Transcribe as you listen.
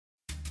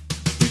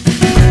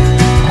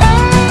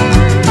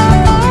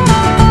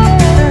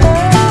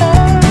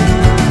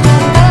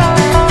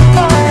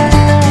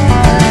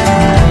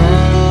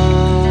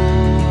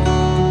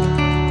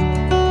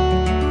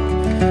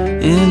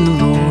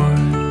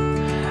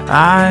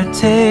I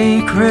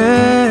take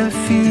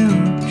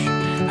refuge.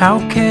 How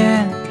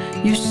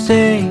can you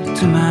say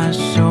to my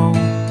soul,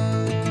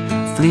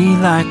 flee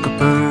like a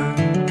bird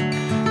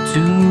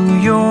to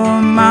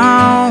your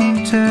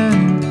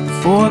mountain?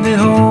 For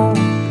behold,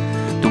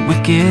 the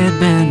wicked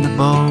bend the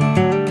bow.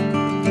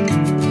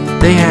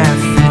 They have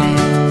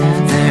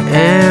fitted their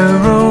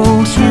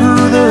arrow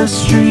through the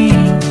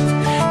stream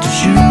to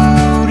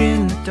shoot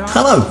in the dark.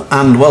 Hello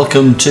and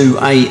welcome to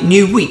a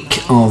new week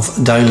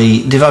of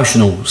Daily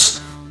Devotionals.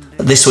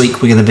 This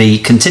week we're going to be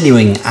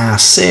continuing our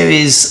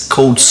series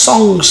called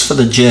Songs for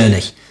the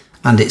Journey,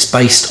 and it's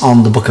based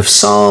on the book of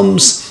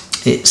Psalms.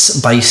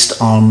 It's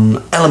based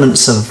on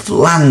elements of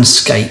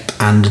landscape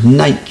and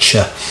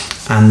nature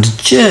and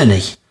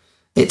journey.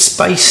 It's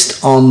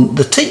based on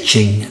the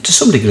teaching, to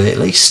some degree at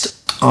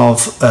least,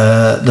 of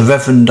the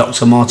Reverend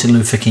Dr. Martin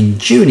Luther King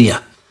Jr.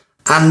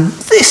 And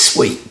this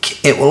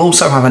week it will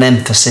also have an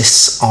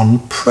emphasis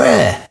on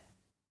prayer.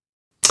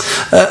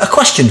 A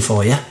question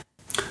for you.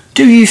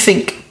 Do you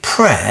think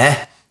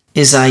prayer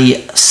is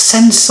a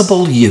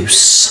sensible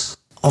use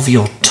of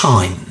your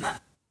time?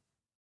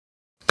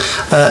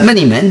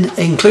 Many men,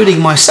 including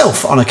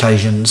myself on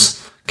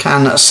occasions,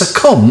 can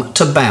succumb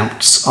to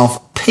bouts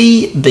of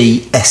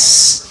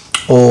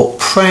PBS, or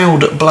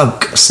proud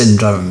bloke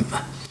syndrome.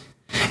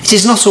 It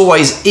is not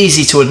always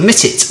easy to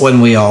admit it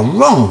when we are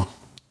wrong.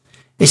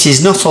 It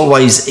is not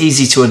always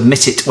easy to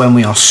admit it when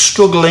we are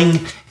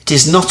struggling. It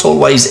is not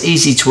always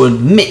easy to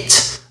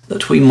admit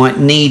that we might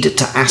need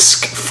to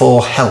ask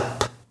for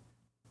help.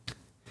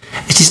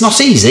 It is not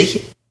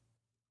easy,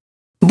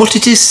 but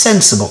it is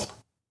sensible.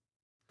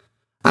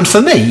 And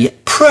for me,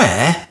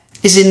 prayer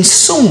is in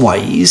some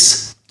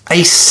ways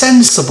a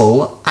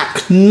sensible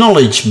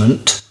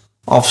acknowledgement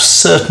of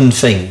certain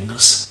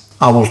things.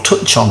 I will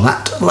touch on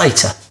that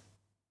later.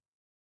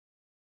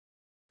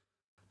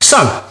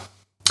 So,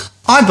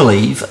 I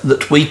believe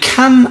that we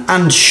can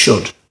and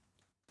should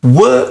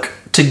work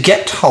to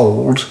get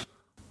hold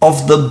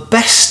of the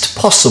best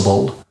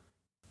possible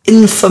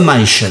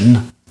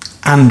information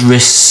and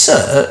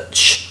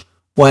research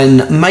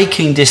when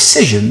making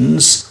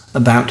decisions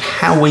about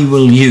how we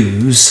will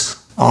use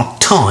our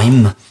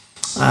time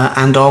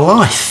and our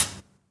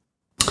life.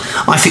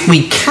 I think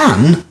we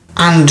can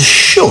and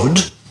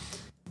should,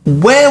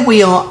 where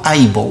we are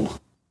able,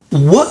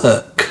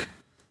 work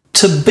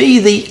to be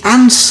the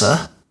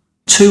answer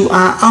to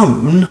our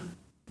own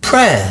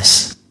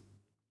prayers.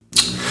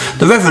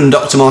 The Reverend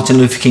Dr. Martin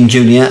Luther King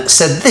Jr.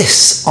 said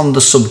this on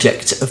the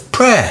subject of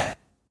prayer.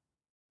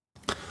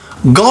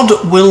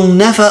 God will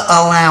never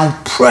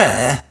allow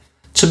prayer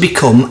to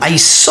become a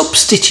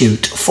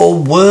substitute for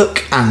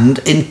work and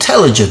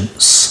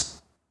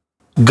intelligence.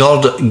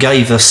 God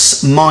gave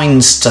us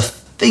minds to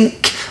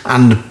think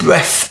and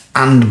breath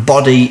and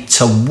body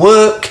to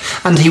work,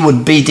 and he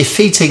would be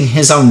defeating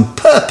his own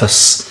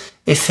purpose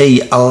if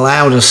he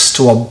allowed us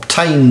to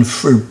obtain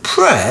through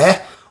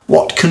prayer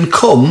what can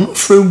come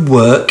through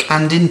work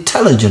and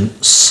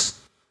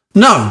intelligence.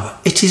 No,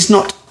 it is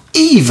not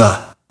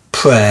either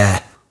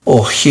prayer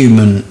or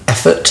human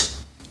effort.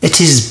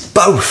 It is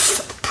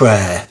both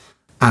prayer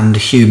and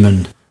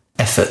human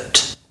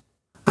effort.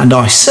 And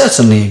I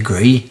certainly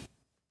agree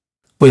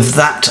with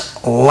that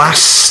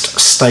last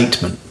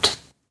statement.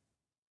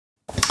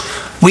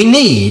 We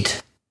need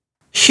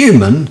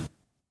human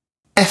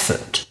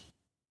effort.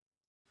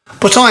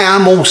 But I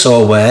am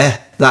also aware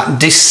that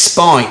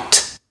despite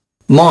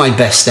my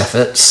best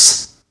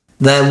efforts,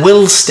 there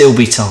will still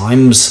be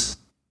times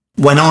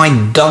when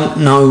I don't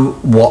know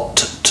what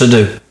to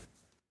do.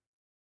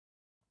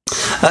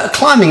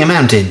 Climbing a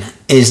mountain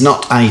is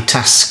not a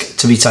task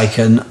to be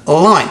taken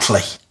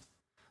lightly.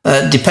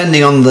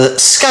 Depending on the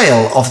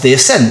scale of the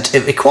ascent,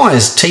 it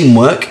requires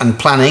teamwork and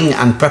planning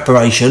and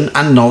preparation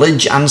and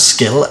knowledge and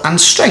skill and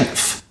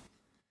strength.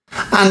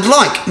 And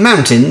like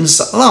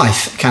mountains,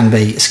 life can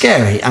be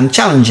scary and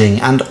challenging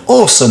and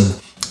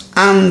awesome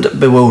and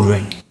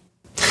bewildering.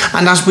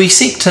 And as we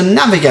seek to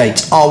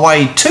navigate our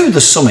way to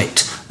the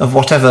summit of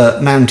whatever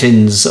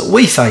mountains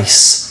we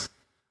face,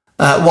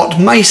 what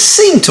may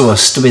seem to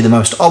us to be the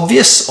most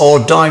obvious or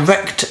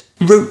direct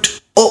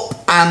route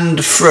up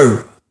and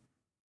through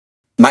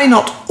may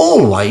not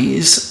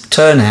always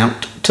turn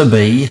out to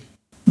be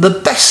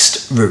the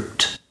best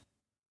route.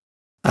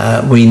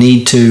 We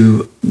need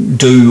to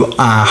do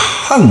our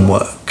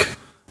homework.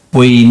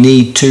 We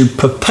need to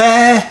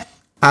prepare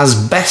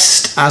as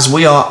best as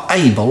we are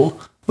able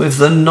with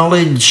the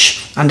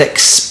knowledge and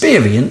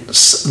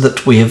experience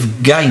that we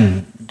have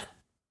gained.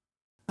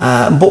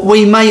 But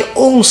we may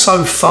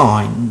also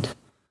find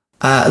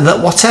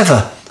that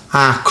whatever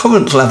our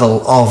current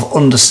level of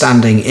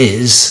understanding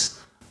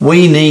is,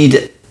 we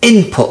need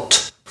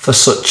input for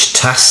such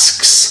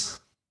tasks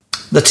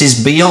that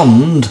is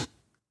beyond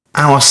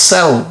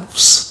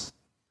ourselves.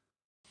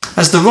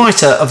 As the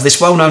writer of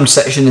this well-known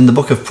section in the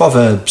book of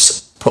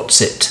Proverbs puts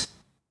it,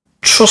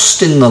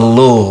 trust in the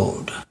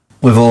Lord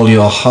with all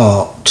your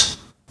heart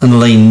and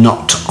lean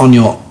not on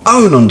your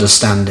own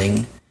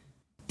understanding.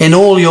 In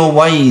all your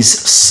ways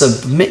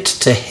submit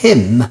to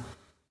him,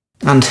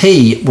 and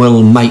he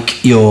will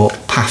make your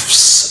paths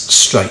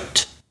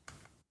straight.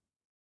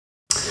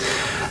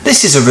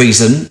 This is a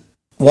reason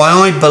why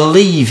I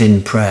believe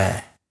in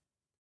prayer,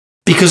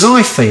 because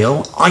I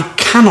feel I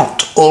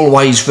cannot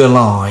always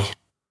rely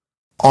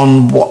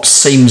on what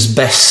seems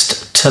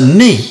best to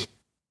me.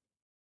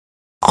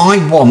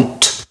 I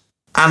want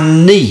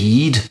and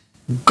need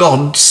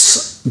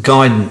God's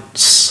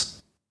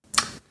guidance.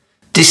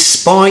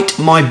 Despite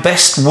my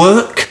best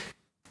work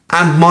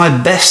and my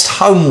best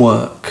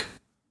homework,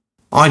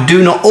 I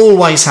do not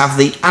always have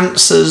the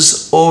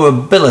answers or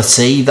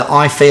ability that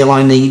I feel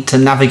I need to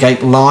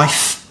navigate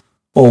life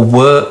or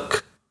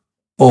work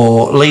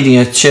or leading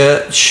a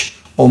church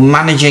or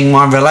managing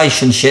my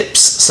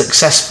relationships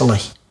successfully.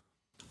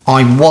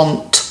 I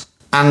want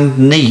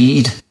and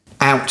need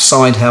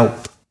outside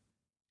help.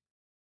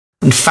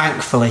 And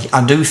thankfully,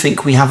 I do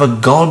think we have a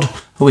God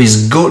who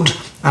is good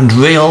and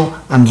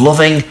real and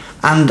loving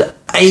and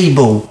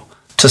able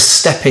to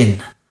step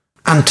in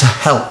and to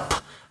help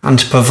and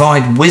to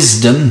provide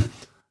wisdom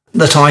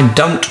that I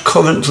don't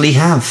currently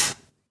have.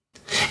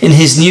 In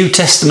his New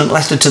Testament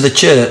letter to the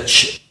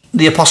church,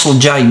 the Apostle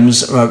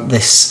James wrote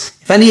this: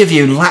 "If any of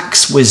you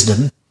lacks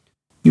wisdom,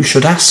 you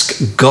should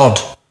ask God,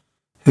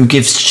 who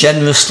gives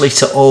generously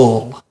to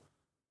all,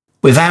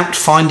 without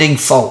finding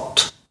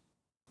fault,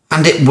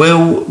 and it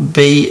will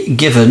be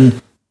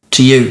given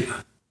to you."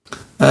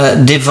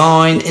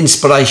 Divine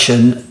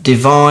inspiration,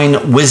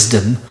 divine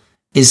wisdom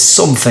is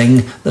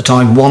something that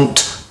I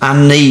want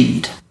and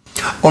need.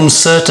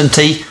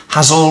 Uncertainty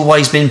has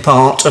always been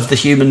part of the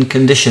human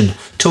condition.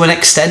 To an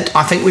extent,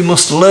 I think we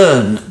must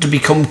learn to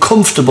become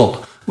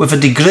comfortable with a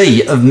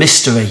degree of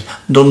mystery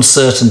and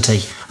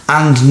uncertainty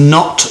and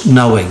not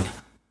knowing.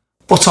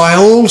 But I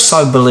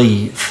also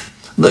believe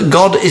that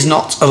God is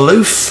not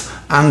aloof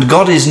and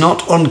God is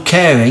not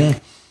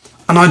uncaring,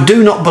 and I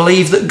do not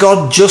believe that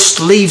God just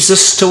leaves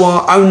us to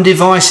our own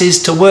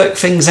devices to work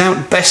things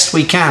out best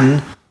we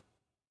can,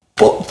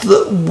 but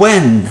that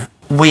when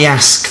we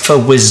ask for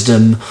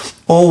wisdom,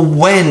 or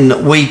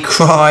when we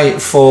cry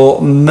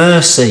for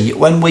mercy,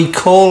 when we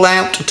call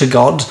out to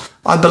God,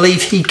 I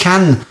believe he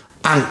can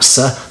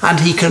answer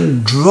and he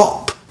can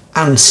drop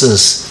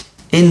answers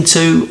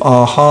into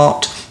our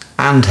heart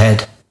and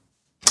head.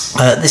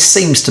 This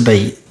seems to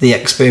be the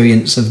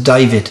experience of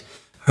David,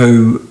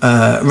 who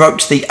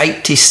wrote the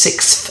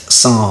 86th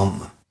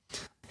Psalm.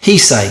 He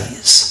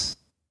says,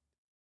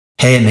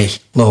 "Hear me,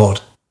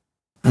 Lord,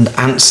 and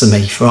answer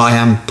me, for I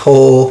am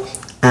poor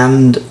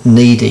and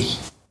needy.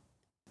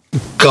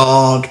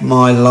 Guard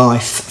my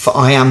life, for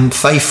I am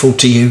faithful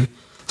to you.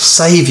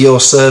 Save your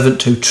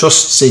servant who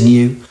trusts in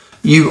you.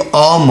 You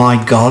are my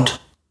God.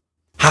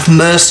 Have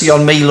mercy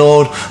on me,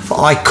 Lord,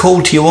 for I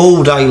call to you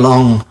all day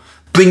long.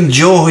 Bring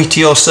joy to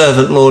your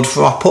servant, Lord,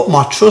 for I put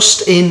my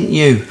trust in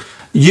you.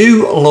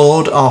 You,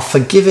 Lord, are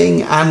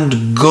forgiving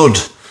and good,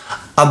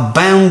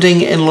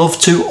 abounding in love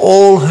to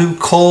all who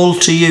call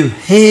to you.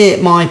 Hear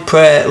my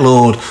prayer,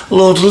 Lord.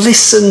 Lord,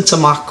 listen to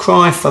my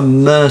cry for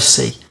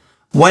mercy.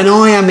 When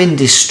I am in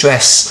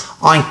distress,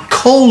 I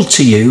call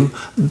to you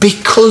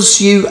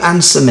because you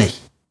answer me."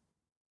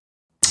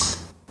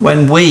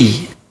 When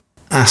we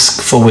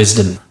ask for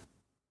wisdom,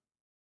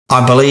 I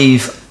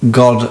believe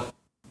God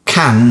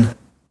can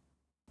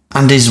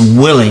and is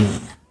willing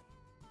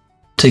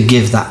to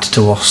give that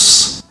to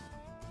us.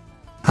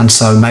 And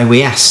so may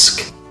we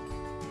ask,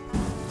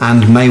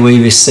 and may we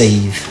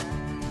receive,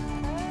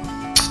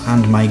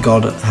 and may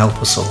God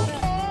help us all.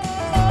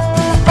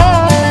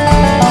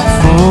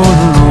 For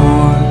the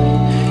Lord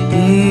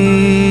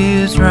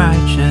is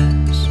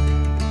righteous,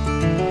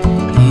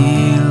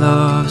 he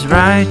loves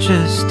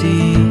righteous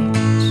deeds.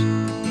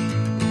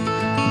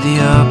 The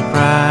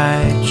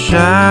upright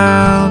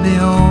shall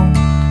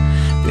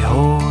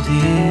behold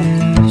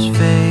his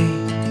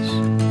face.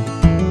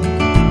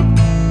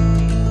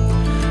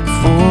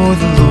 For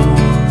the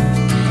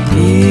Lord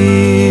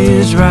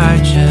is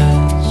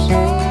righteous,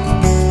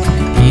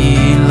 he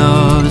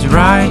loves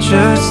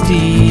righteous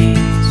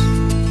deeds.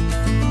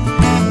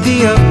 The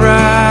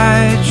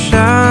upright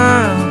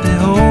shall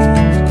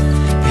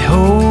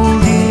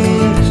behold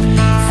his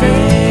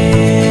face.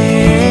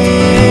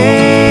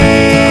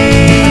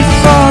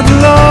 For the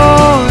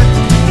Lord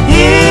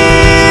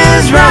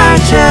is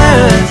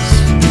righteous,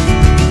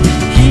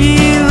 he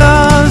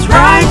loves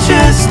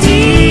righteous deeds.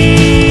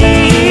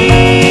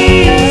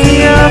 The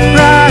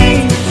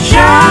upright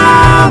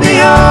shall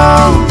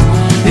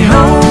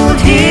behold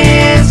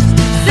his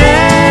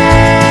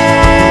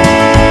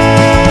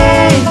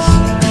face.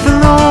 The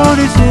Lord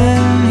is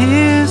in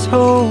his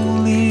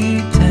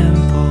holy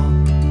temple.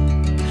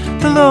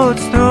 The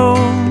Lord's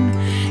throne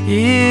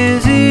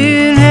is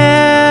in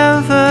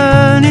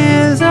heaven,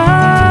 his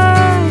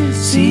eyes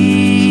see.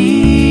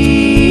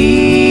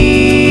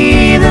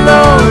 The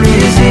Lord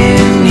is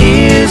in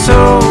his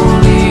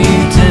holy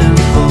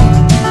temple.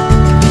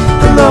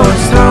 The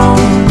Lord's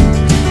throne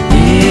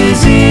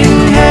is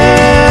in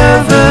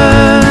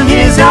heaven,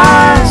 his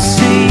eyes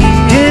see.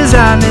 His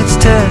eyelids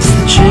test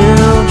the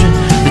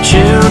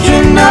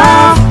children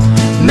of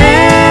men.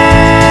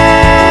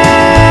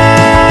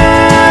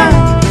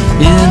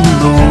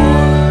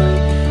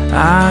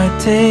 I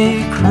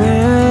take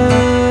refuge